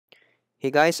Hey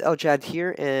guys, Ljad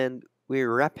here, and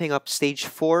we're wrapping up stage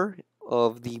 4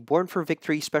 of the Born for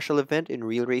Victory special event in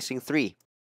Real Racing 3.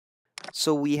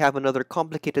 So we have another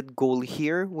complicated goal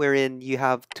here, wherein you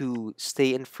have to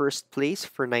stay in first place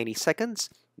for 90 seconds,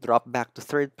 drop back to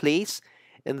third place,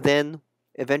 and then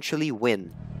eventually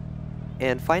win.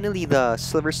 And finally, the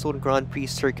Silverstone Grand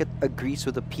Prix circuit agrees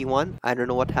with the P1. I don't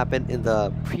know what happened in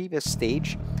the previous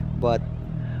stage, but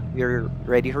we're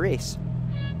ready to race.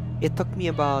 It took me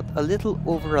about a little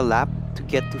over a lap to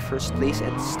get to first place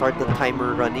and start the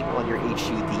timer running on your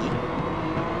HUD.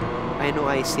 I know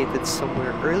I stated somewhere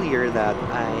earlier that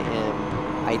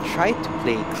I tried to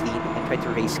play clean, I tried to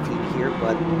race clean here,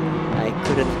 but I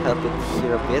couldn't help it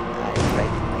here a bit. I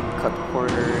cut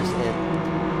corners,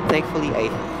 and thankfully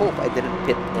I hope I didn't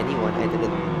pit anyone, I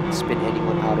didn't spin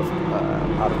anyone out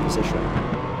of position.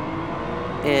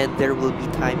 And there will be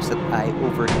times that I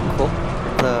overcook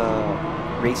the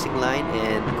racing line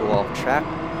and go off track.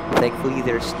 Thankfully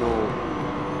there's no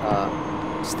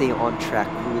stay on track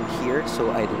rule here, so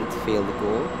I didn't fail the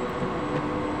goal.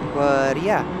 But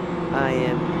yeah, I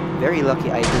am very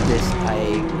lucky I did this.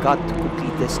 I got to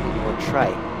complete this in one try.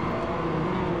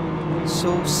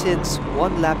 So since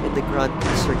one lap in the Grand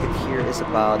Prix circuit here is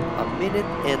about a minute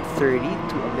and 30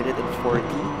 to a minute and 40,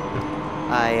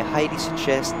 I highly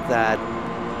suggest that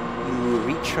you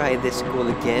retry this goal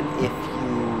again if you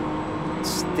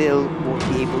still won't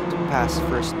be able to pass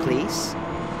first place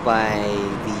by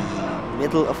the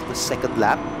middle of the second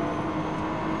lap.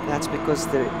 That's because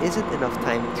there isn't enough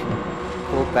time to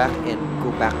pull back and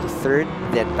go back to third,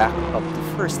 then back up to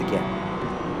first again.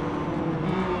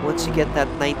 Once you get that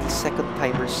 90-second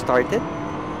timer started,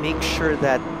 make sure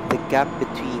that the gap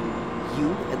between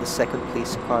you and the second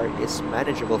place car is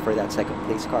manageable for that second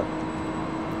place car.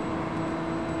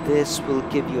 This will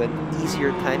give you an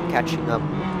easier time catching up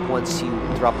once you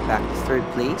drop back to third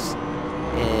place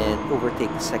and overtake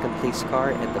the second place car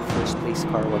and the first place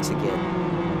car once again.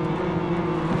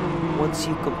 Once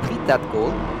you complete that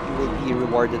goal, you will be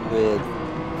rewarded with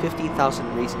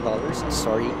 50,000 racing dollars.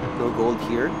 Sorry, no gold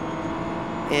here.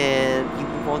 And you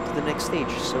move on to the next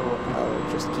stage. So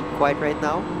I'll just keep quiet right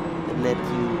now and let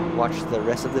you watch the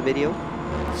rest of the video.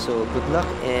 So good luck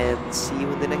and see you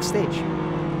in the next stage.